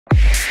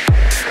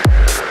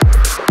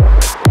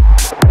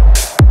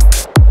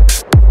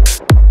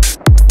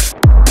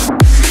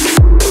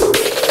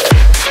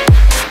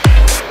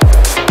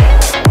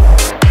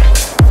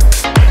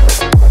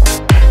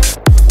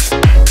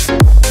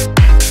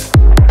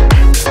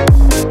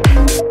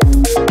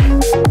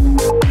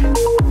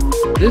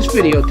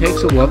This video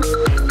takes a look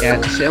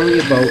at sailing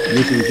your boat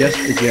using just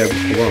the jib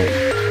alone.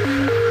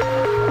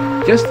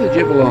 Just the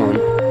jib alone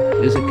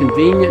is a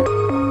convenient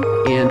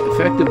and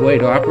effective way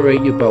to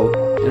operate your boat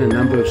in a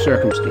number of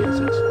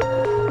circumstances.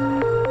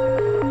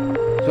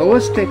 So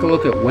let's take a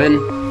look at when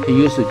to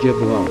use the jib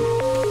alone.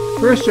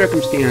 First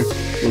circumstance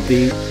would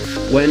be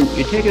when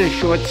you're taking a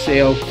short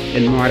sail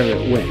in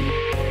moderate wind,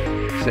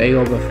 say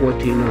over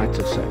 14 knots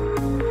or so.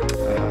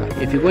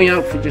 If you're going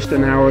out for just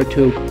an hour or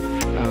two,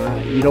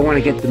 you don't want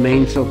to get the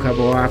mainsail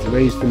cover off,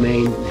 raise the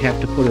main, have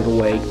to put it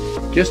away.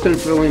 Just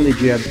unfurling the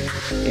jib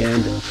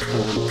and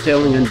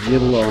sailing on the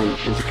jib alone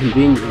is a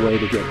convenient way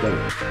to get going.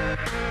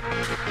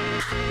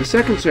 The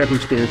second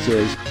circumstance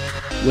is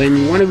when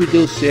you want to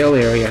reduce sail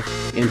area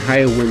in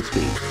higher wind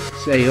speeds,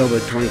 say over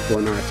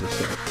 24 knots or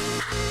so.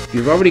 If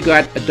you've already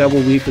got a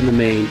double reef in the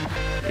main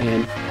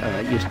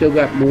and you've still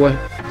got more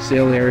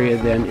sail area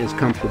than is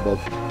comfortable,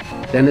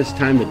 then it's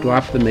time to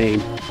drop the main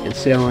and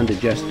sail under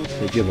just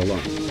the jib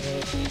alone.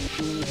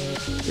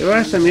 There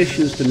are some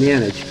issues to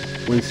manage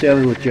when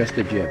sailing with just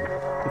a jib.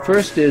 The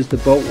first is the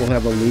boat will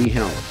have a lee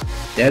helm.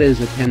 That is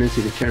a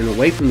tendency to turn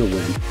away from the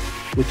wind,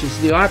 which is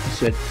the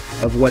opposite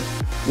of what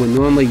we're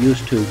normally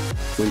used to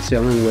when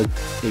sailing with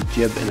a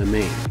jib and a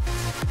main.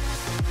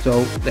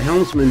 So the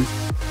helmsman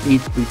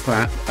needs to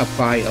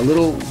apply a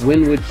little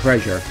windward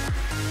pressure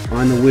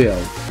on the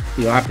wheel,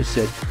 the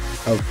opposite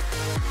of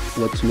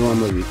what's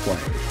normally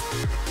required.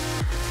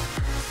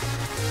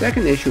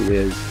 Second issue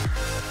is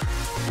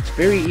it's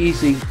very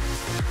easy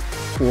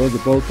for the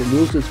boat to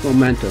lose its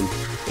momentum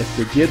if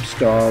the jib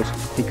stalls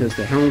because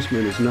the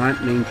helmsman is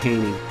not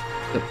maintaining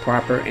the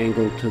proper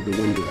angle to the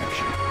wind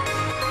direction.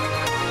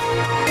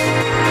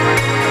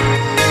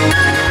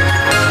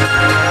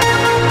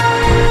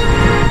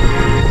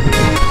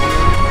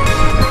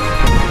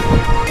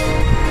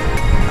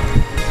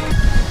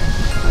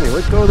 Okay,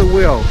 let's go to the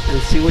wheel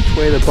and see which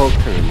way the boat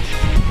turns.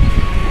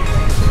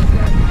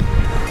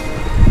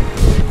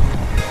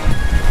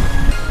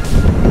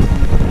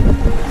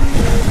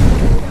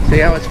 See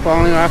how it's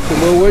falling off to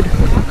leeward?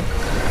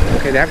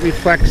 Okay, that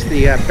reflects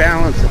the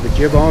balance of the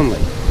jib only.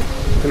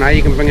 So now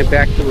you can bring it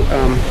back to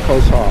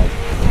close haul.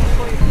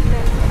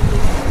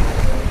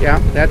 Yeah,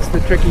 that's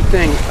the tricky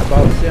thing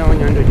about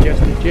sailing under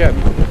just a jib.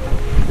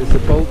 Is the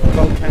boat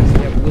tends to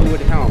have leeward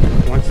helm.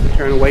 It wants to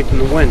turn away from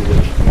the wind,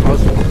 which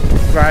most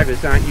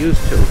drivers aren't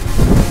used to.